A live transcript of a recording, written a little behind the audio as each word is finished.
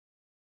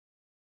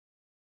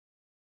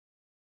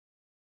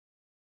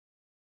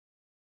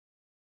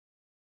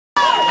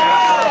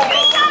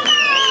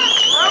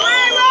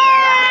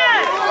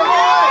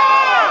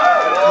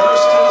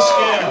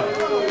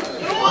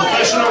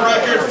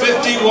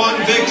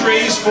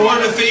victories, 4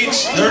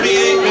 defeats,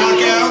 38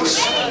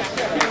 knockouts.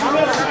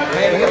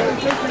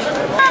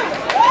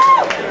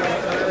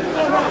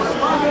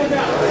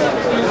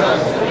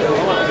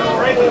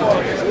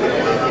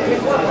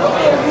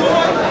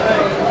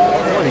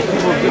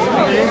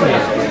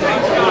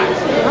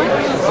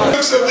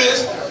 Of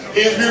this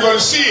is we're going to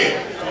see it.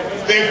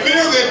 They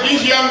feel that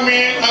these young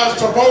men are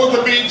supposed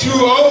to be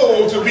too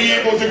old to be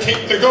able to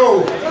kick the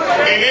goal. It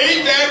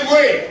ain't that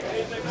way.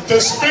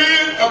 The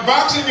spirit of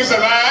boxing is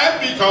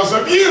alive because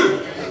of you.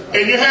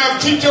 And you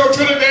have Felix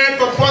Trinidad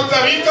from Puerto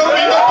Rico.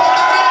 Viva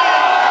Puerto Rico!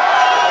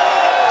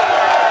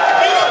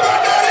 Viva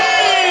Puerto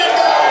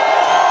Rico!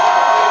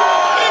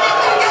 Viva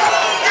Puerto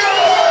Rico!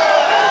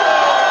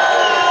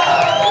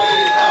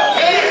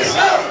 Yes,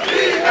 sir.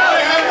 They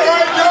have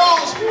Roy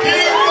Jones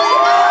here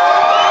from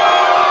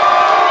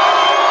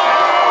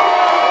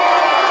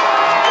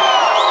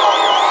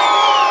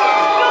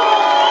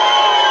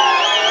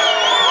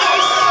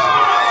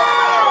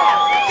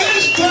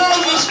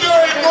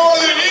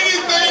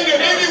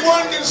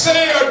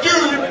say or do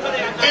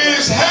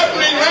is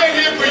happening right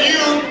here for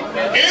you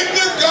in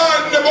the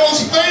garden, the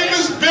most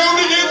famous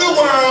building in the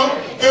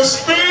world. The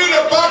spirit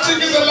of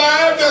boxing is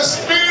alive. The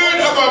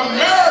spirit of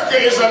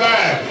America is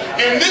alive.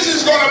 And this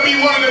is going to be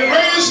one of the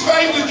greatest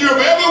fights that you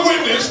have ever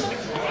witnessed.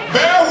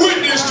 Bear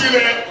witness to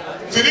that.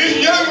 To this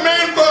young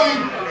man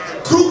from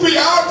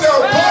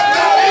Cupiato,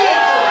 Puerto Rico.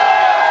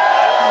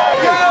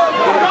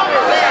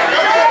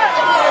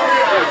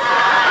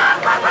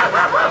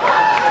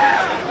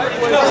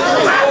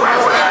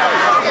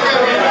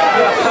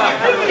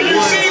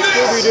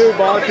 We do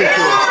boxing too.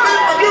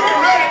 You get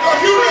ready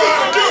because you know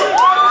how to do it.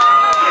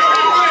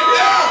 You put it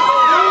down.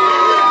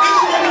 This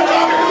is what we're talking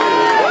about.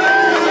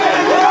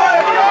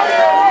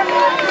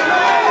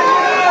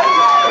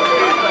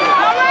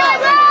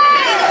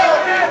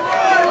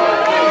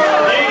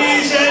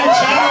 Ladies and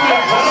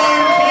gentlemen, Don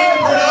King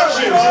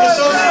Productions in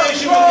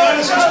association with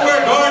Madison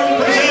Square Garden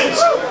presents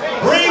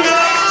Bring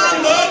On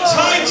the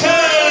Titan!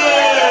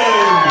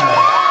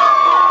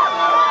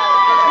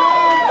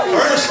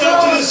 First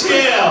up to the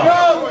scale.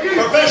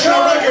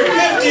 Professional record,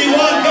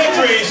 51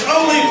 victories,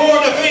 only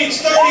 4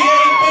 defeats, 38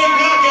 big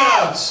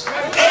knockouts.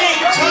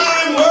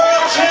 8-time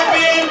world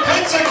champion,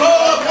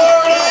 Pensacola,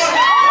 Florida,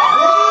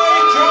 Roy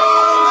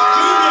Jones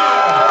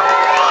Jr.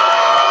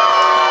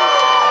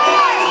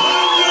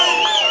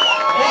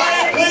 100,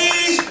 quiet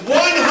please,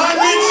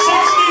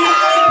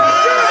 169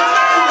 pounds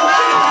and 1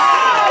 half.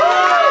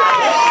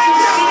 169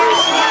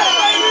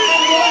 and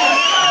 1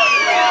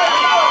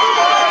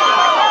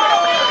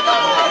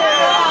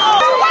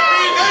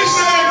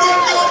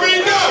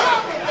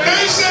 half.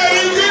 They said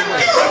he couldn't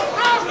do it.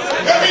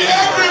 I mean,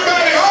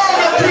 everybody, all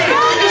the critics,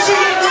 did you see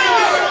that right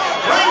there?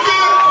 Right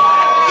there?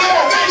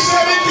 Yeah, they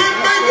said he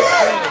couldn't make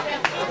it.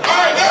 All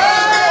right, now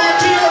let's go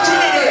with Felix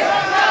Trinidad.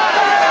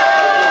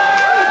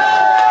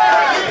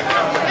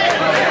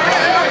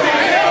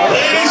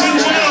 Ladies and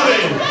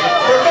gentlemen,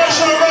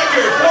 professional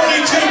record,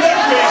 42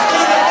 victories,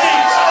 2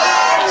 defeats,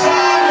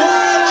 5-time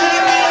world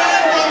champion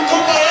from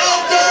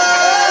Cupiato,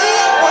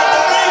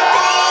 Puerto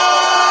Rico,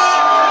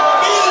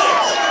 Felix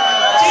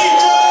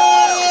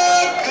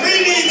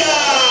Trinidad.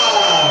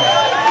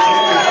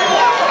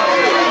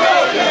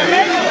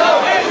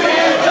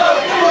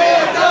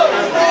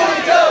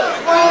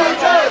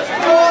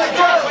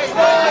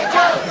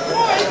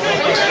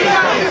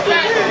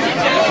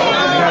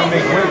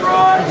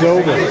 He's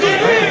over. He's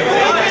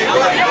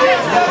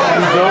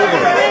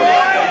over.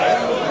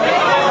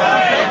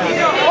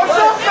 What's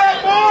up,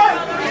 fat boy?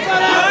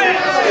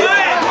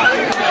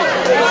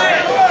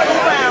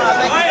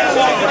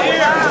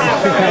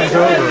 He's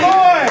over.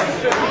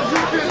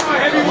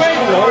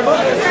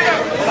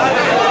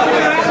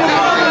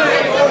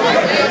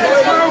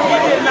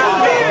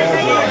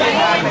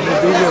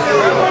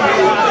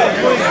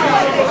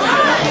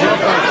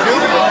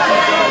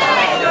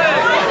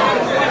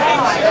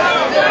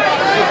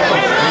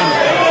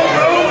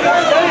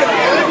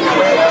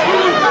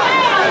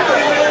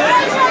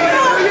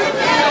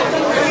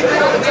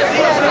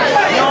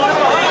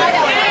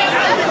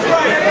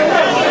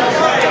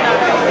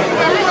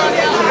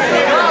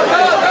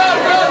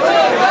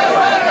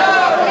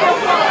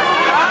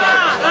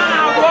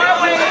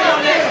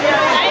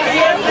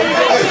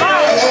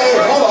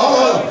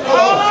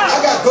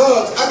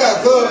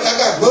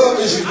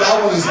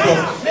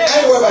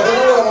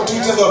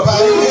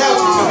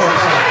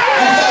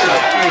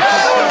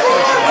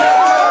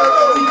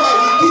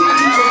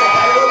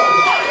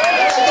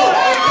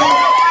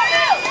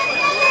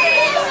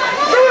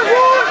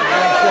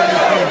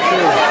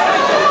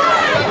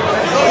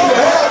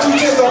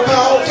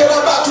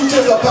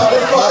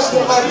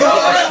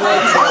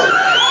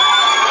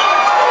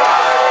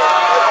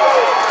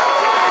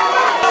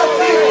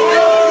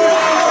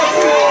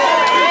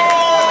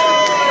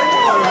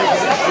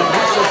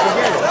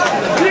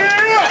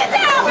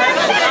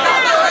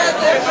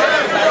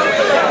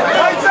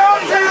 Lights out,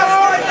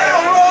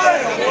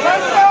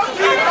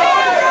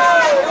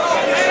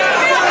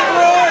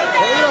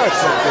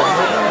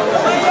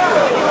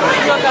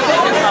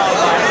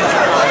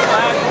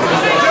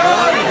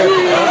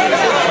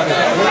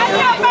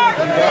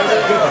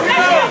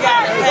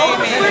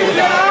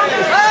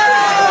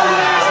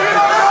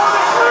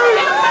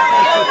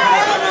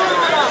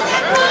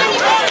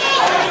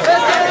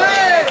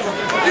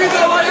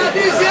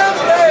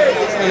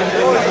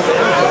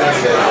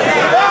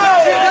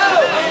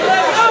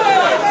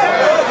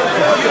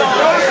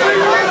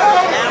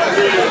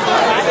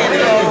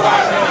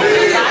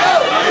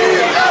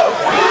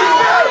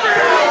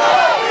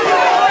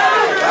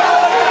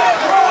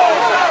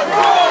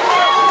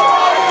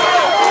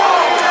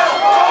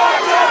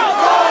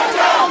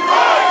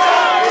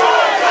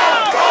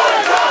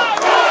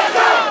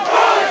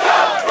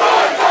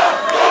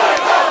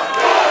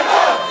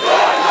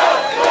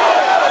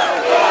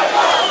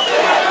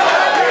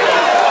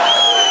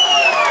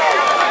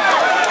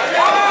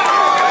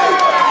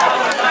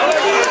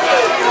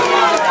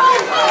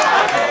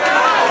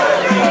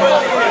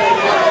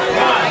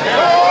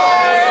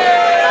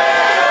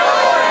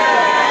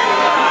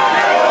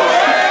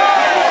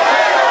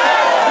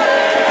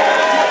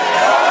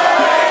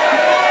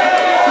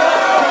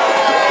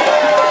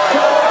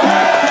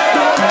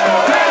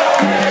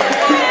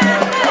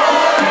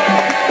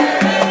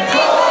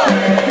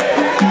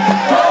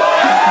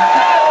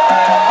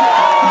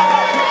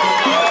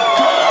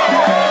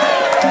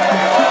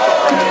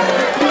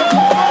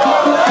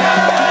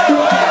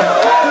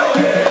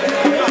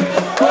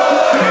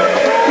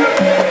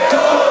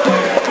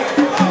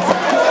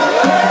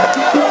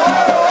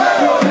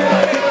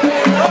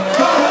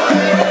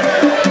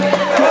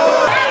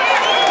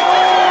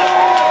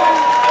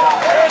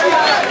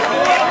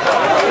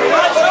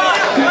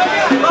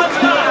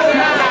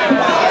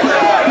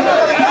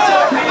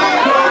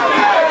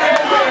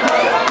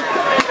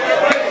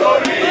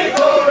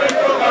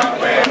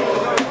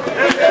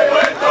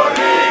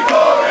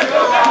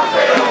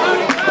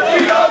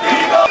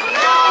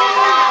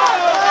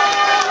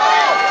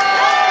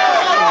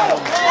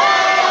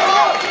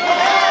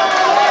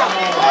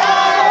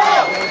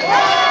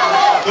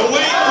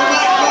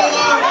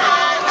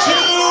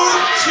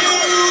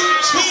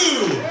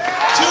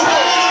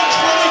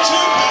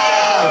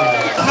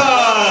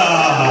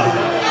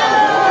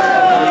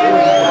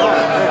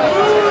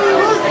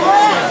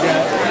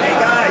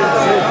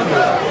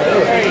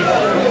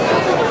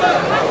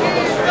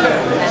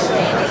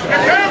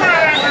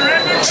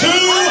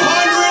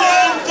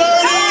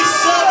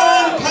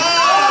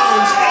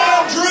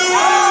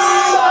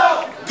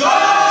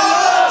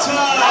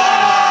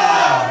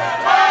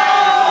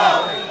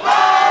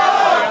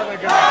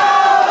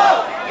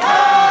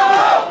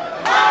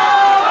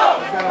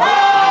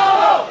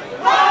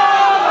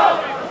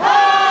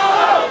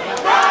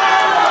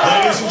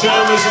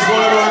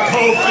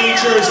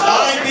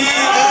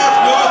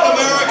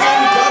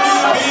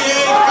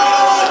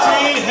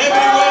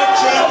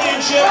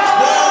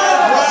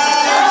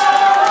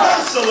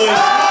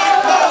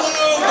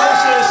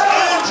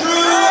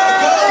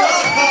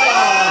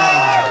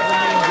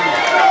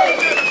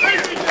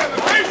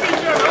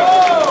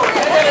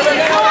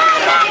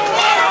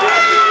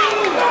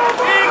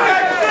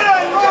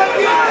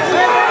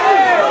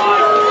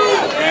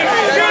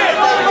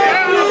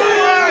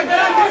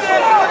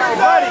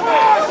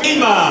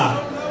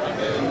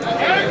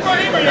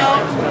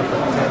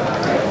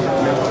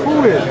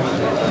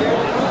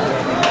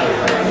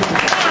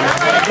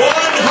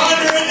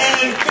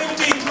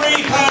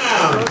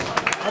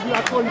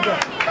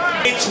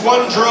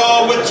 1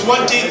 draw with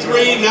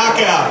 23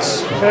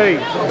 knockouts. Hey.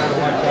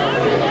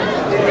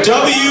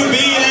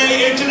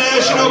 WBA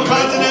International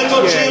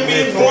Continental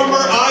Champion, former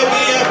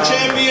IBF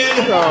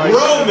champion,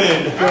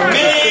 Roman,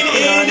 made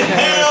in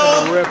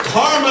hell,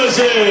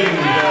 Karmazin.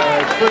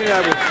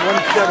 Trinidad was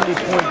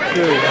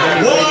 170.2.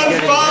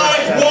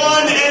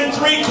 151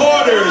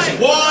 3/4.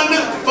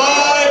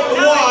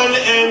 151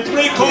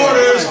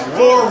 3/4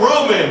 for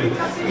Roman,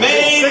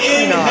 made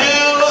in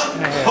hell,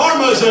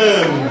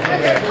 Karmazin.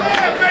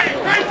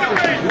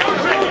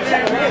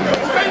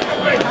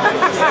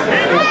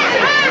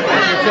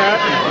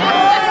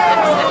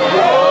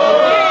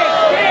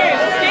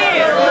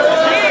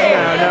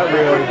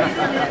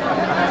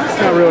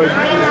 Not really.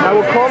 I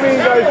will call me when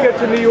you guys get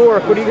to New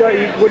York. What do you guys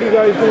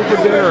do for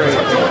dinner?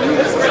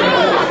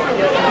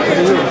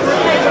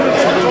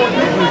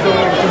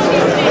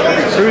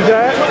 Who's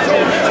that?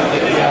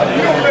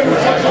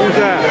 Who's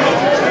that?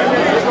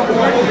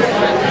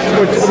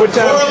 What's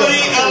that?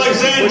 Coralie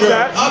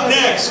Alexander up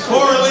next.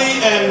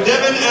 Coralie and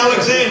Devin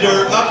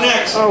Alexander up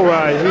next. Oh,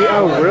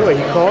 oh, really?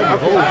 He called you?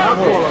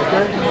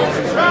 Okay.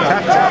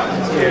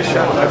 Yeah,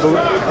 shut up.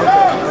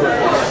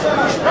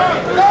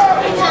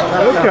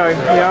 Okay,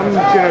 yeah, I'm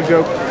gonna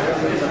go.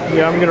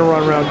 Yeah, I'm gonna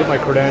run around and get my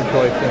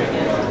credential, I think.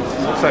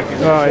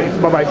 All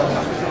right, bye-bye.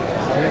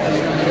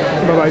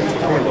 Bye-bye.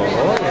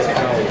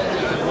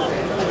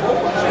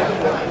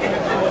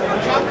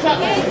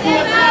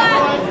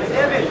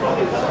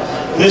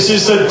 This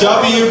is the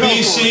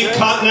WBC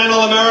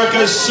Continental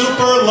America's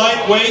Super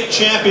Lightweight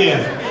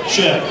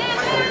Championship.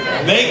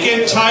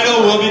 Vacant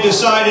title will be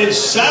decided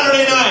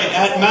Saturday night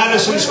at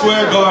Madison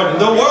Square Garden,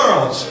 the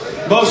world's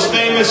most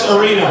famous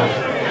arena.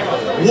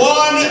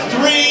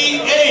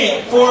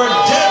 138 for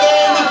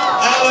Devin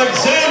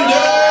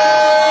Alexander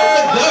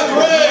the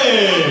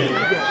Great.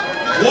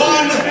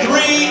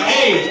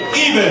 138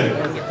 even.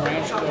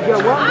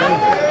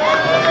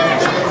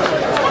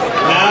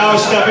 Now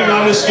stepping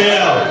on the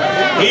scale,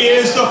 he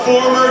is the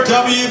former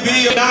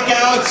WBA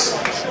knockouts.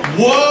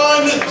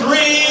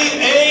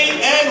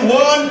 138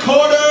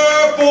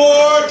 1/4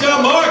 for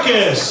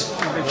DeMarcus